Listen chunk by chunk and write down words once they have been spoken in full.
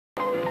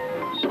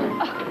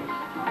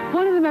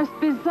One of the most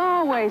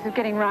bizarre ways of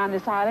getting around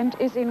this island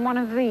is in one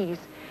of these.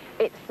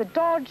 It's the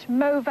Dodge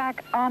Movac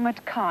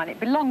armoured car, and it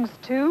belongs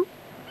to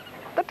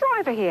the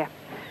driver here,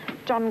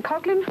 John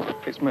Coghlan.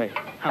 It's me.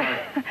 Hello.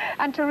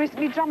 Until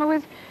recently drummer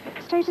with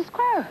Status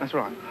Quo. That's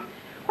right.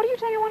 What are you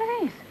doing in one of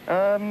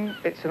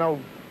these? It's an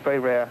old, very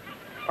rare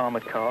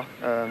armoured car,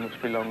 which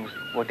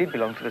did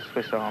belong to the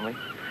Swiss Army.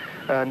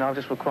 And I've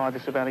just acquired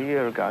this about a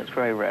year ago. It's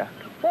very rare.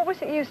 What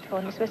was it used for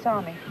in the Swiss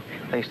Army?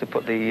 They used to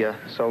put the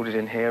soldiers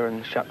in here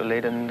and shut the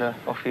lid, and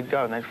off you'd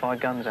go, and they'd fire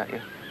guns at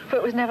you. So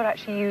it was never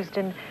actually used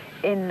in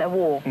a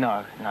war?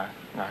 No.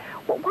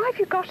 Well, why have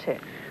you got it?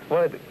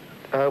 Well,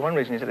 one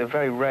reason is that they're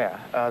very rare.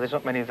 There's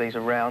not many of these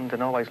around,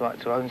 and I always like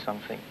to own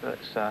something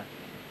that's a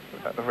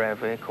rare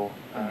vehicle,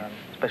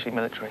 especially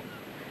military.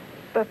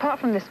 But apart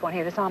from this one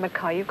here, this armoured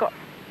car, you've got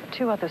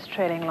two others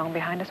trailing along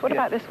behind us. What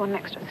about this one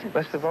next to us?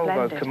 That's the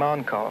Volvo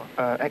command car,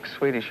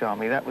 ex-Swedish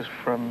Army. That was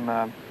from,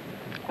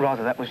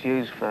 that was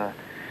used for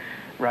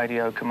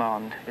radio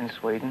command in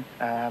Sweden.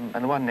 And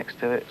the one next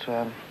to it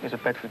is a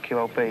Bedford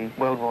QLB,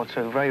 World War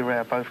II, very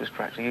rare Bofors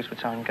tractor used for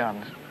towing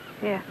guns.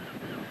 Yeah.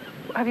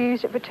 Have you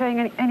used it for towing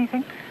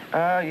anything?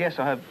 Yes,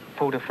 I have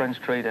pulled a friend's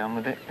tree down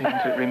with it, even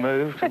to it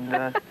removed,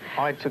 and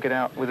I took it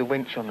out with a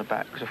winch on the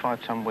back. It was a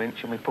 5-ton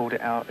winch, and we pulled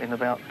it out in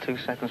about 2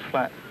 seconds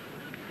flat.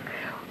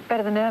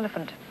 Better than an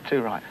elephant.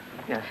 Too right,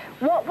 yes.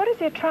 What is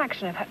the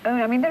attraction of...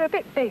 I mean, they're a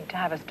bit big to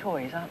have as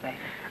toys, aren't they?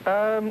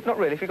 Not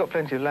really. If you've got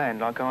plenty of land,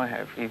 like I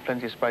have, you've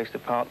plenty of space to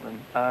park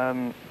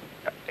them.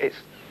 It's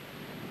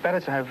better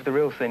to have the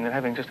real thing than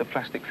having just a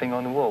plastic thing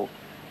on the wall.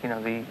 You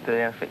know, the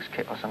Airfix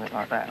kit or something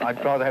like that.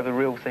 I'd rather have the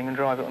real thing and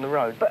drive it on the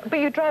road. But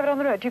you drive it on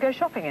the road? Do you go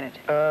shopping in it?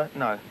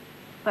 No.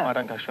 Oh. I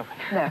don't go shopping.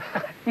 No,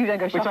 you don't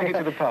go shopping. We take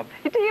it to the pub.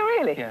 Do you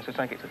really? Yes, we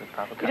take it to the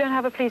pub. Okay. You don't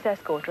have a police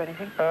escort or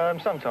anything?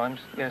 Sometimes,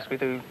 yes, we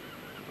do.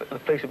 The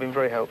police have been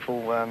very helpful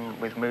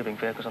with moving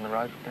vehicles on the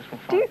road. It's been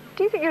fine.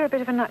 Do you think you're a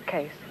bit of a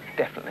nutcase?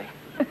 Definitely.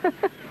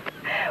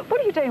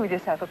 What are you doing with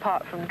yourself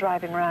apart from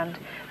driving around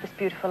this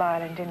beautiful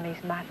island in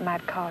these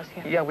mad cars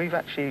here? Yeah, we've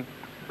actually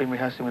been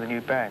rehearsing with a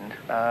new band.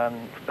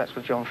 That's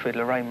with John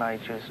Fiddler, Ray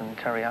Majors and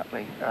Terry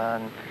Utley.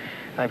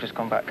 They've just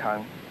gone back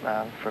home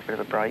for a bit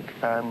of a break.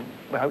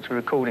 We hope to be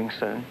recording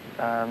soon,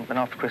 and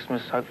after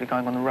Christmas, hopefully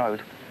going on the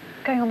road.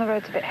 Going on the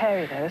road's a bit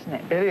hairy, though, isn't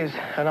it? It is,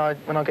 and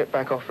when I get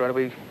back off the road,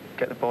 we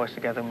get the boys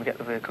together and we get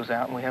the vehicles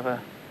out and we have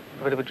a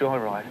bit of a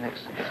joyride, and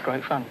it's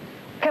great fun.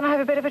 Can I have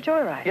a bit of a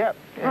joyride? Yeah,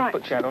 right.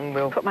 Put your hat on,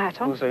 we'll... Put my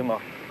hat on. We'll zoom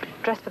off.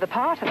 Dressed for the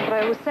part, that's what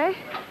I always say.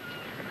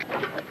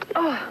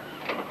 Oh,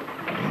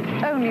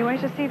 only way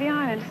to see the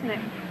island, isn't it?